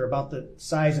 Sure. They're about the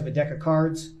size of a deck of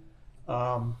cards,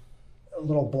 a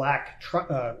little black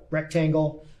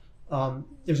rectangle.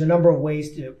 There's a number of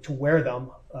ways to wear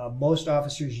them. Most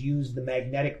officers use the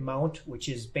magnetic mount, which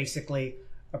is basically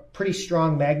a pretty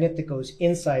strong magnet that goes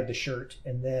inside the shirt,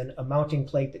 and then a mounting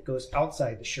plate that goes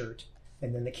outside the shirt,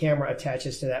 and then the camera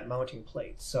attaches to that mounting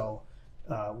plate. So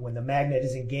when the magnet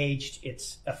is engaged,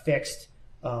 it's affixed.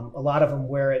 A lot of them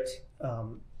wear it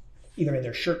either in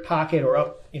their shirt pocket or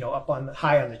up,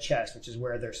 high on the chest, which is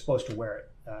where they're supposed to wear it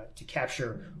to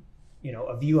capture,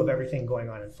 a view of everything going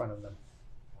on in front of them.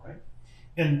 All right.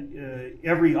 And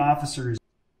every officer is.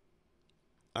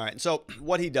 All right. So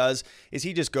what he does is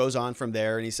he just goes on from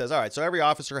there and he says, all right, so every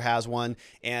officer has one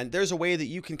and there's a way that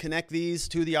you can connect these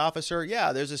to the officer.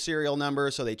 Yeah, there's a serial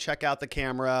number. So they check out the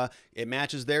camera. It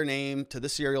matches their name to the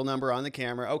serial number on the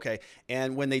camera. Okay.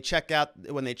 And when they check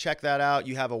that out,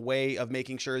 you have a way of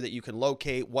making sure that you can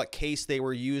locate what case they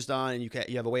were used on, and you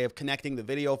have a way of connecting the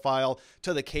video file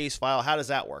to the case file. How does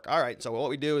that work? All right. So what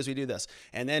we do is we do this,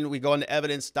 and then we go into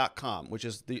evidence.com, which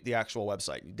is the actual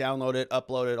website. You download it,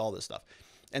 upload it, all this stuff.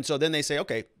 And so then they say,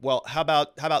 okay, well, how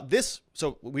about this?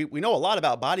 So we know a lot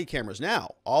about body cameras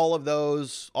now, all of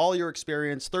those, all your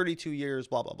experience, 32 years,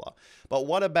 blah, blah, blah. But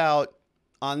what about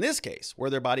on this case? Were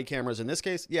there body cameras in this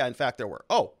case? Yeah, in fact, there were.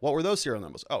 Oh, what were those serial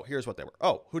numbers? Oh, here's what they were.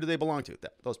 Oh, who do they belong to?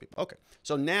 Those people. Okay.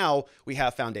 So now we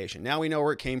have foundation. Now we know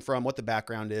where it came from, what the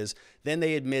background is. Then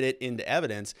they admit it into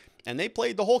evidence, and they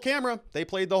played the whole camera. They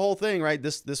played the whole thing, right?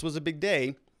 This was a big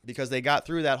day, because they got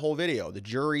through that whole video. The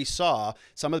jury saw,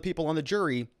 some of the people on the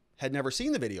jury had never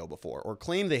seen the video before or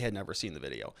claimed they had never seen the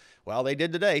video. Well, they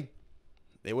did today.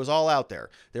 It was all out there.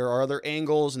 There are other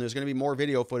angles and there's going to be more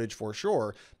video footage for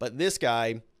sure. But this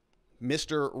guy,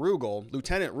 Mr. Rugle,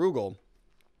 Lieutenant Rugle,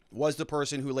 was the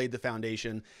person who laid the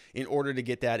foundation in order to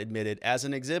get that admitted as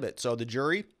an exhibit. So the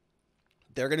jury,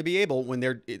 they're going to be able, when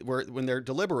they're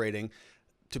deliberating,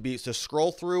 to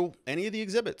scroll through any of the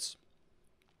exhibits.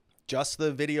 Just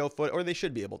the video footage, or they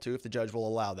should be able to if the judge will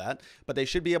allow that, but they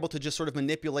should be able to just sort of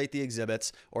manipulate the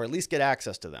exhibits or at least get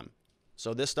access to them.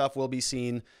 So this stuff will be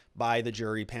seen by the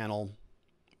jury panel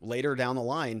later down the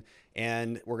line,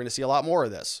 and we're going to see a lot more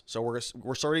of this. So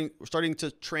we're starting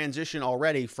to transition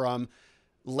already from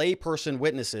layperson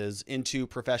witnesses into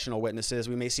professional witnesses.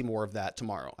 We may see more of that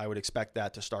tomorrow. I would expect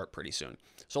that to start pretty soon.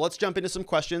 So let's jump into some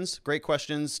questions. Great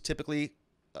questions typically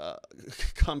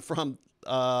come from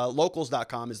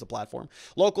locals.com is the platform.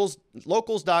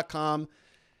 Locals.com.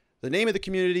 The name of the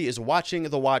community is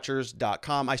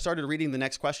watchingthewatchers.com. I started reading the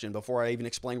next question before I even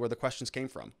explained where the questions came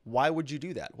from. Why would you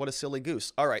do that? What a silly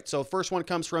goose. All right. So first one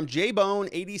comes from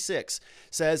JBone86,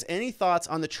 says, any thoughts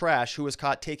on the trash who was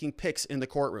caught taking pics in the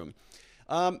courtroom?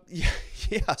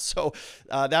 Yeah. So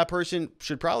that person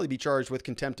should probably be charged with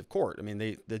contempt of court. I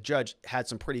mean, the judge had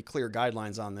some pretty clear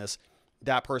guidelines on this.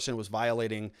 That person was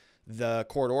violating the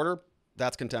court order.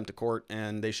 That's contempt of court,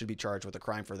 and they should be charged with a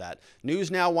crime for that.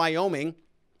 News Now Wyoming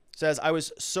says, I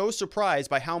was so surprised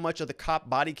by how much of the cop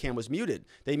body cam was muted.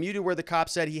 They muted where the cop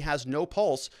said he has no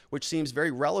pulse, which seems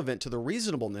very relevant to the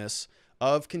reasonableness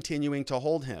of continuing to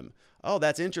hold him. Oh,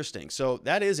 that's interesting. So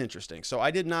that is interesting. So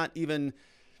I did not even,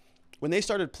 when they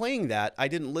started playing that, I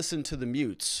didn't listen to the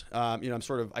mutes. I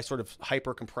sort of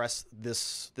hyper compress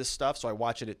this stuff. So I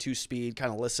watch it at 2 speed,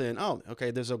 kind of listen. Oh,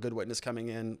 okay, there's a good witness coming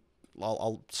in.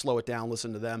 I'll slow it down,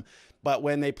 listen to them. But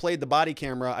when they played the body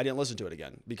camera, I didn't listen to it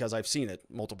again because I've seen it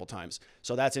multiple times.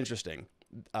 So that's interesting.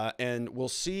 And we'll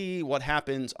see what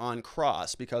happens on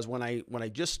cross, because when I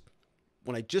just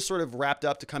sort of wrapped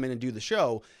up to come in and do the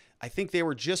show, I think they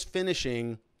were just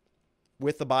finishing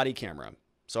with the body camera.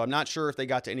 So I'm not sure if they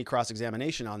got to any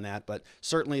cross-examination on that, but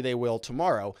certainly they will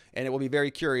tomorrow. And it will be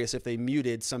very curious if they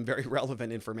muted some very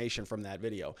relevant information from that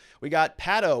video. We got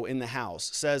Pato in the house,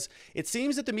 says, it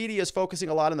seems that the media is focusing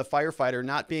a lot on the firefighter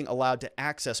not being allowed to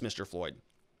access Mr. Floyd.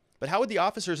 But how would the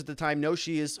officers at the time know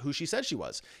she is who she said she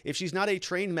was? If she's not a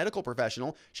trained medical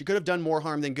professional, she could have done more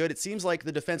harm than good. It seems like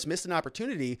the defense missed an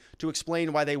opportunity to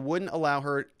explain why they wouldn't allow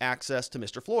her access to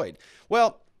Mr. Floyd.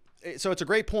 Well, so it's a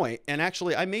great point. And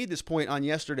actually, I made this point on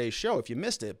yesterday's show, if you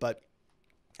missed it, but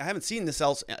I haven't seen this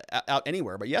else out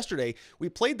anywhere. But yesterday, we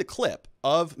played the clip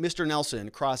of Mr.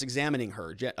 Nelson cross-examining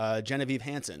her, Genevieve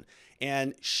Hansen.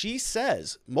 And she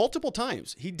says multiple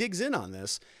times, he digs in on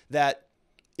this, that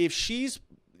if she's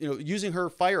using her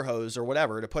fire hose or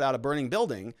whatever to put out a burning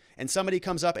building, and somebody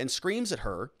comes up and screams at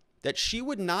her, that she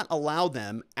would not allow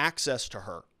them access to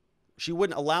her. She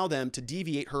wouldn't allow them to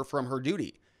deviate her from her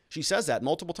duty. She says that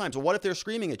multiple times. Well, what if they're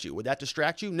screaming at you? Would that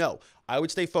distract you? No, I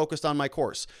would stay focused on my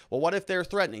course. Well, what if they're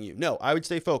threatening you? No, I would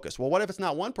stay focused. Well, what if it's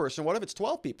not one person? What if it's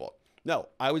 12 people? No,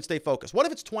 I would stay focused. What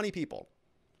if it's 20 people?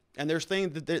 And they're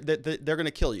saying that they're going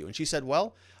to kill you. And she said,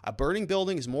 well, a burning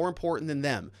building is more important than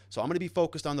them. So I'm going to be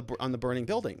focused on the burning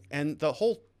building. And the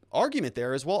whole argument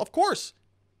there is, well, of course,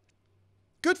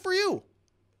 good for you.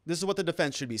 This is what the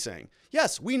defense should be saying.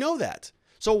 Yes, we know that.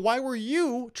 So why were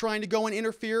you trying to go and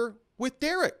interfere with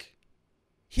Derek?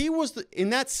 He was in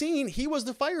that scene. He was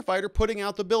the firefighter putting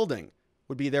out the building,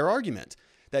 would be their argument.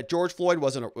 That George Floyd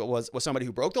was somebody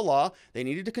who broke the law. They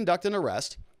needed to conduct an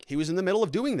arrest. He was in the middle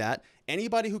of doing that.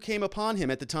 Anybody who came upon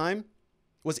him at the time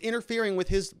was interfering with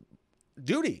his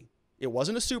duty. It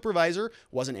wasn't a supervisor,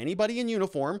 wasn't anybody in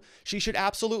uniform. She should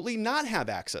absolutely not have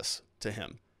access to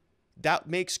him. That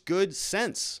makes good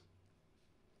sense,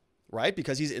 right?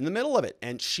 Because he's in the middle of it.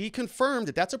 And she confirmed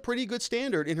that that's a pretty good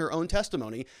standard in her own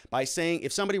testimony by saying,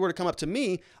 if somebody were to come up to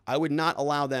me, I would not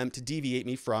allow them to deviate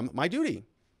me from my duty.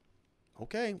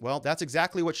 Okay, well, that's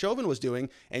exactly what Chauvin was doing,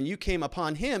 and you came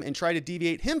upon him and tried to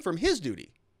deviate him from his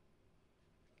duty.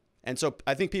 And so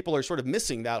I think people are sort of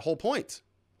missing that whole point.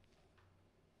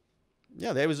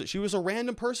 Yeah, she was a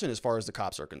random person as far as the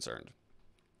cops are concerned.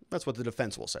 That's what the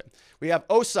defense will say. We have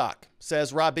Osak,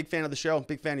 says, Rob, big fan of the show,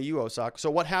 big fan of you, Osak.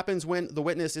 So what happens when the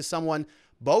witness is someone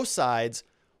both sides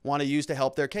want to use to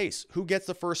help their case? Who gets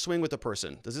the first swing with the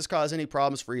person? Does this cause any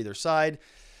problems for either side?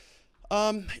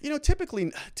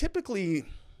 Typically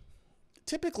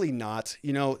not.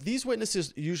 These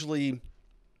witnesses you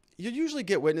usually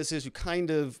get witnesses who kind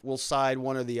of will side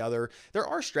one or the other. There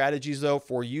are strategies, though,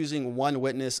 for using one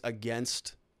witness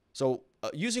against,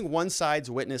 using one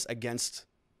side's witness against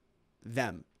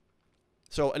them.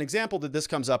 So an example that this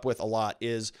comes up with a lot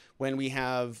is when we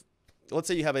have, let's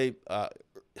say you have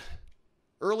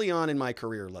early on in my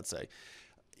career, let's say,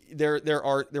 there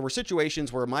were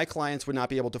situations where my clients would not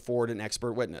be able to afford an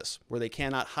expert witness, where they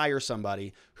cannot hire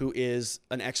somebody who is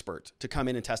an expert to come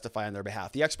in and testify on their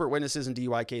behalf. The expert witnesses in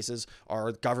DUI cases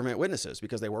are government witnesses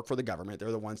because they work for the government.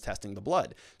 They're the ones testing the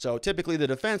blood. So typically the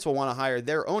defense will want to hire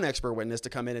their own expert witness to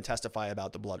come in and testify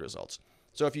about the blood results.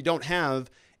 So if you don't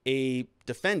have a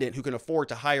defendant who can afford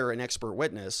to hire an expert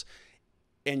witness,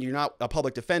 and you're not a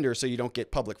public defender, so you don't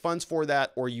get public funds for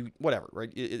that, or whatever,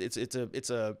 right? It's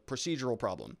a procedural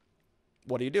problem.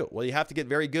 What do? Well, you have to get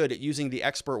very good at using the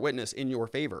expert witness in your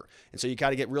favor. And so you got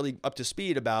to get really up to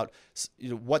speed about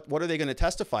what are they going to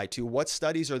testify to? What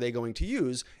studies are they going to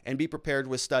use? And be prepared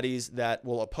with studies that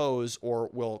will oppose or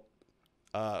will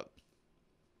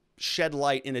shed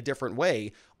light in a different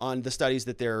way on the studies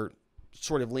that they're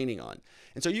sort of leaning on.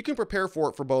 And so you can prepare for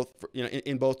it for both,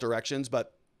 in both directions,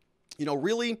 but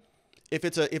really, if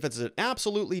it's an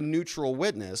absolutely neutral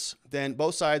witness, then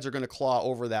both sides are going to claw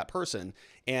over that person.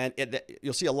 And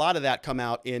you'll see a lot of that come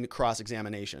out in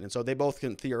cross-examination. And so they both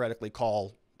can theoretically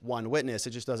call one witness.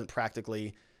 It just doesn't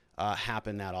practically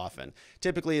happen that often.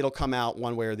 Typically, it'll come out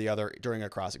one way or the other during a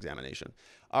cross-examination.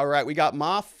 All right, we got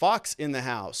Ma Fox in the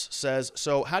house. Says,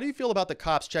 so how do you feel about the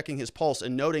cops checking his pulse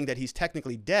and noting that he's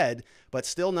technically dead, but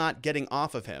still not getting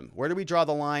off of him? Where do we draw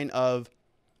the line of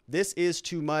this is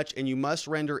too much and you must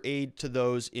render aid to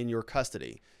those in your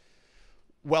custody?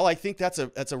 Well, I think that's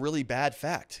a really bad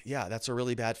fact. Yeah, that's a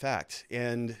really bad fact.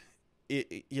 And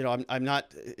I'm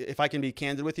not, if I can be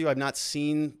candid with you, I've not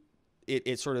seen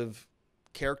it sort of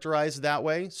characterized that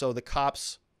way. So the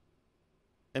cops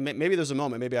and maybe there's a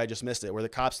moment, maybe I just missed it, where the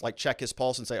cops like check his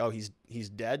pulse and say, oh, he's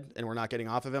dead and we're not getting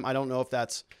off of him. I don't know if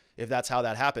that's how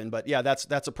that happened, but yeah,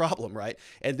 that's a problem, right?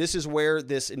 And this is where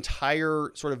this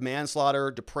entire sort of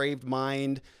manslaughter, depraved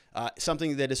mind,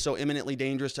 something that is so imminently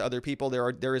dangerous to other people.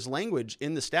 There is language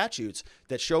in the statutes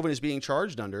that Chauvin is being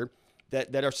charged under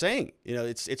that are saying, you know,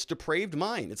 it's depraved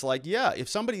mind. It's like, yeah, if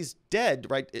somebody's dead,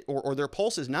 right, or their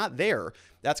pulse is not there,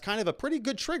 that's kind of a pretty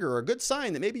good trigger or a good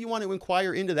sign that maybe you want to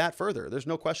inquire into that further. There's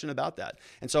no question about that.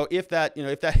 And so if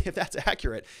that's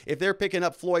accurate, if they're picking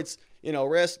up Floyd's, you know,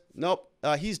 wrist, nope,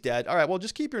 he's dead. All right, well,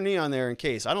 just keep your knee on there in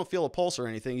case. I don't feel a pulse or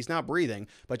anything. He's not breathing,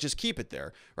 but just keep it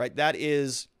there, right? That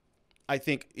is, I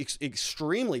think,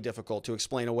 extremely difficult to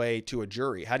explain away to a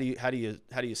jury. How do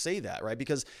you say that, right?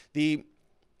 Because the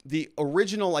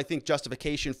original, I think,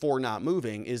 justification for not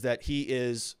moving is that he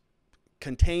is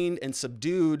contained and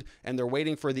subdued and they're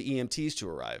waiting for the EMTs to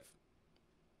arrive.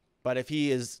 But if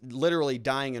he is literally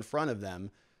dying in front of them,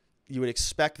 you would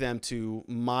expect them to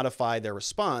modify their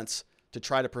response to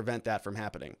try to prevent that from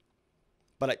happening.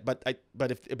 But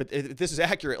if this is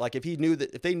accurate, like if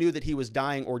they knew that he was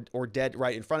dying or dead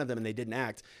right in front of them and they didn't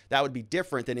act, that would be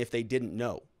different than if they didn't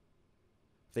know.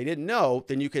 If they didn't know,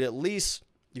 then you could at least,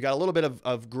 you got a little bit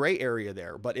of gray area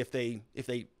there. But if they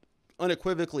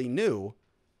unequivocally knew,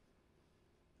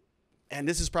 and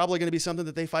this is probably going to be something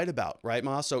that they fight about, right,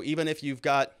 Ma? So even if you've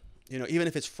got, you know, even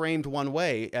if it's framed one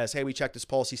way as, hey, we checked his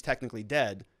pulse, he's technically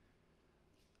dead,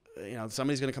 you know,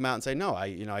 somebody's going to come out and say, no,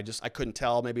 I couldn't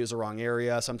tell. Maybe it was the wrong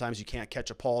area. Sometimes you can't catch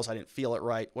a pulse. I didn't feel it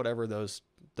right. Whatever those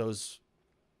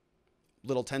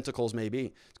little tentacles may be.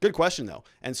 It's a good question though.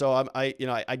 And so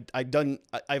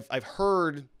I've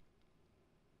heard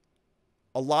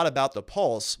a lot about the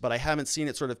pulse, but I haven't seen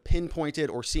it sort of pinpointed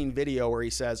or seen video where he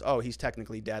says, oh, he's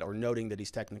technically dead, or noting that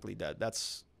he's technically dead.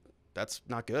 That's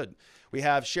not good. We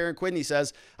have Sharon Quidney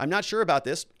says, I'm not sure about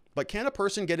this, but can a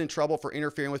person get in trouble for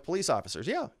interfering with police officers?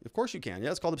 Yeah, of course you can.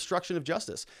 Yeah, it's called obstruction of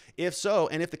justice. If so,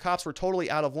 and if the cops were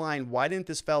totally out of line, why didn't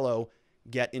this fellow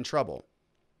get in trouble?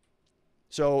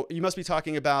 So you must be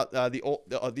talking about the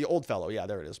old fellow. Yeah,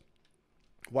 there it is.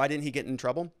 Why didn't he get in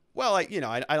trouble? Well, I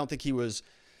don't think he was.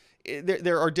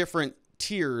 There are different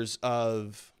tiers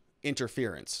of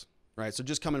interference, right? So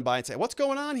just coming by and say, what's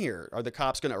going on here? Are the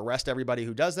cops going to arrest everybody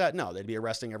who does that? No, they'd be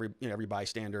arresting every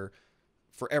bystander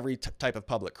for every type of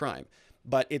public crime.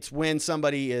 But it's when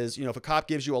somebody is, if a cop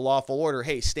gives you a lawful order,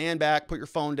 hey, stand back, put your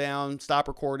phone down, stop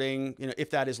recording, if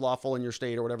that is lawful in your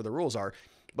state or whatever the rules are.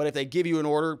 But if they give you an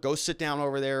order, go sit down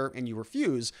over there, and you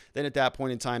refuse, then at that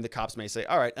point in time, the cops may say,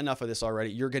 all right, enough of this already.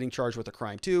 You're getting charged with a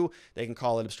crime too. They can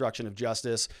call it obstruction of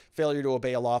justice, failure to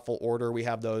obey a lawful order. We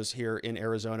have those here in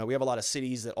Arizona. We have a lot of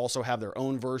cities that also have their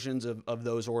own versions of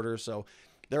those orders. So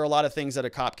there are a lot of things that a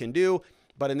cop can do,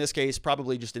 but in this case,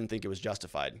 probably just didn't think it was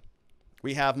justified.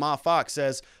 We have Ma Fox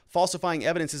says, falsifying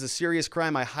evidence is a serious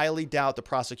crime. I highly doubt the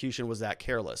prosecution was that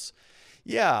careless.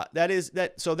 Yeah,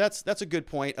 so that's a good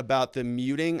point about the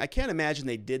muting. I can't imagine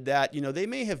they did that. They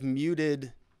may have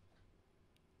muted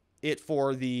it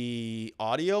for the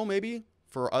audio, maybe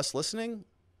for us listening.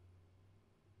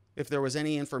 If there was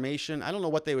any information, I don't know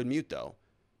what they would mute though.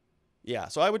 Yeah,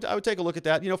 so I would take a look at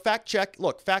that.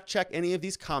 Fact check any of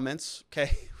these comments. Okay.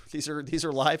 These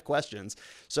are live questions.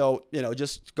 So,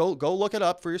 just go look it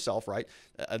up for yourself, right?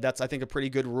 That's, I think, a pretty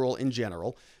good rule in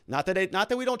general. Not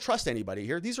that we don't trust anybody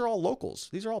here. These are all locals.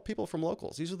 These are all people from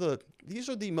locals. These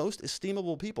are the most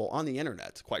estimable people on the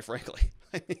internet, quite frankly.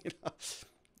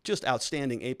 Just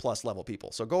outstanding A+ level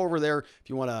people. So go over there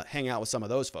if you want to hang out with some of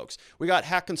those folks. We got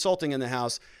Hack Consulting in the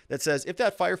house that says, if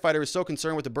that firefighter is so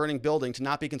concerned with the burning building to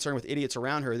not be concerned with idiots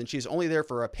around her, then she's only there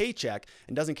for a paycheck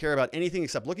and doesn't care about anything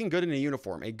except looking good in a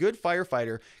uniform. A good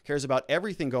firefighter cares about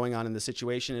everything going on in the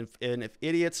situation, and if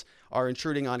idiots are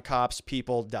intruding on cops,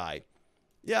 people die.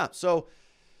 Yeah, so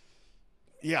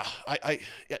yeah,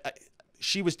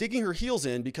 she was digging her heels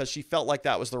in because she felt like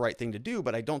that was the right thing to do,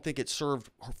 but I don't think it served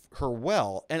her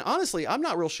well. And honestly, I'm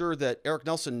not real sure that Eric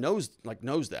Nelson knows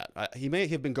that. He may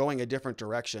have been going a different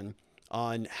direction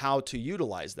on how to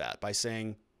utilize that by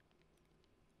saying,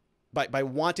 by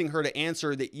wanting her to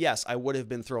answer that, yes, I would have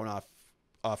been thrown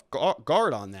off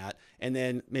guard on that, and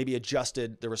then maybe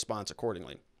adjusted the response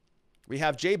accordingly. We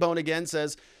have J-Bone again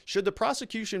says, should the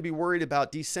prosecution be worried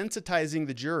about desensitizing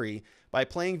the jury by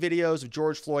playing videos of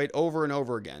George Floyd over and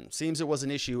over again? Seems it was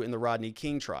an issue in the Rodney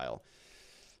King trial.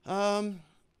 Yeah,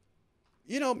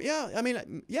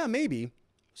 maybe.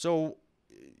 So,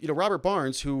 Robert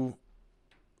Barnes, who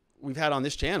we've had on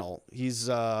this channel, he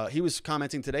was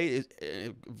commenting today,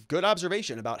 good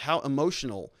observation about how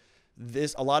emotional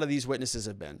a lot of these witnesses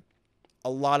have been. a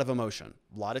lot of emotion,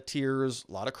 a lot of tears,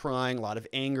 a lot of crying, a lot of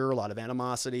anger, a lot of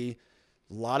animosity,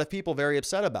 a lot of people very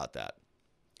upset about that.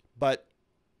 But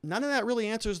none of that really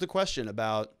answers the question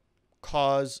about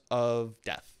cause of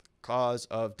death. Cause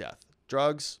of death.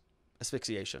 Drugs,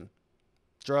 asphyxiation.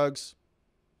 Drugs,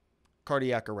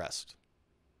 cardiac arrest.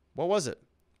 What was it?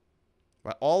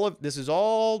 Right, all of this is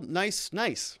all nice,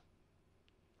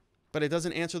 but it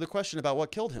doesn't answer the question about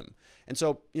what killed him. And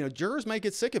so, jurors might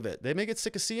get sick of it. They may get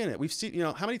sick of seeing it. We've seen,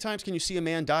 how many times can you see a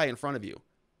man die in front of you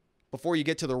before you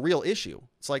get to the real issue?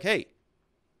 It's like, hey,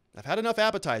 I've had enough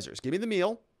appetizers. Give me the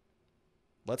meal.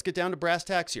 Let's get down to brass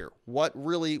tacks here. What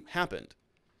really happened?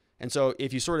 And so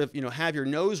if you sort of, have your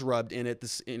nose rubbed in it,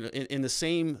 in the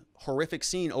same horrific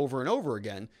scene over and over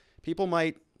again, people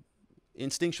might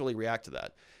instinctually react to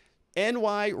that.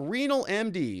 NY Renal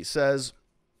MD says,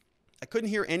 I couldn't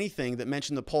hear anything that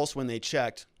mentioned the pulse when they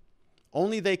checked.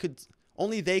 Only they could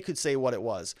say what it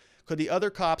was. Could the other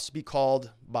cops be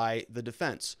called by the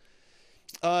defense?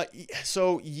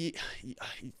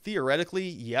 Theoretically,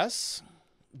 yes,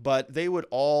 but they would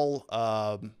all,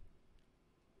 I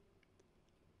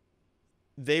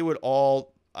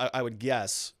would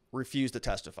guess, refuse to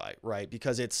testify, right?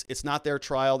 Because it's not their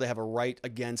trial. They have a right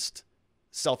against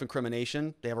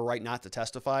self-incrimination. They have a right not to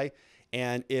testify.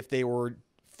 And if they were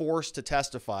forced to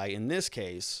testify in this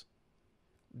case,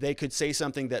 they could say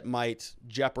something that might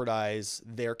jeopardize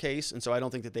their case. And so I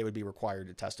don't think that they would be required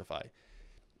to testify.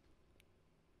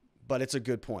 But it's a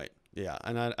good point. Yeah,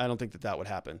 and I don't think that would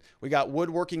happen. We got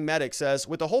Woodworking Medic says,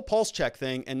 with the whole pulse check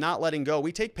thing and not letting go,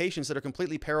 we take patients that are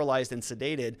completely paralyzed and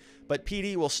sedated, but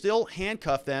PD will still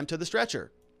handcuff them to the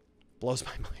stretcher. Blows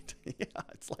my mind. Yeah,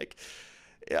 it's like,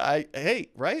 hey,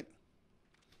 right?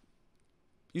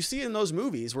 You see in those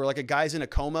movies where like a guy's in a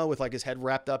coma with like his head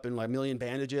wrapped up in like a million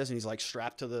bandages and he's like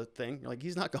strapped to the thing. You're like,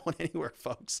 he's not going anywhere,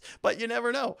 folks. But you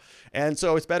never know. And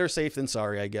so it's better safe than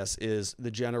sorry, I guess, is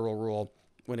the general rule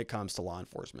when it comes to law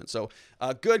enforcement. So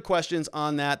good questions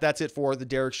on that. That's it for the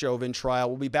Derek Chauvin trial.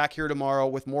 We'll be back here tomorrow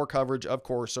with more coverage, of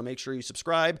course. So make sure you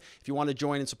subscribe. If you want to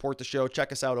join and support the show,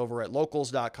 check us out over at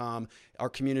locals.com. Our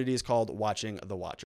community is called Watching the Watchers.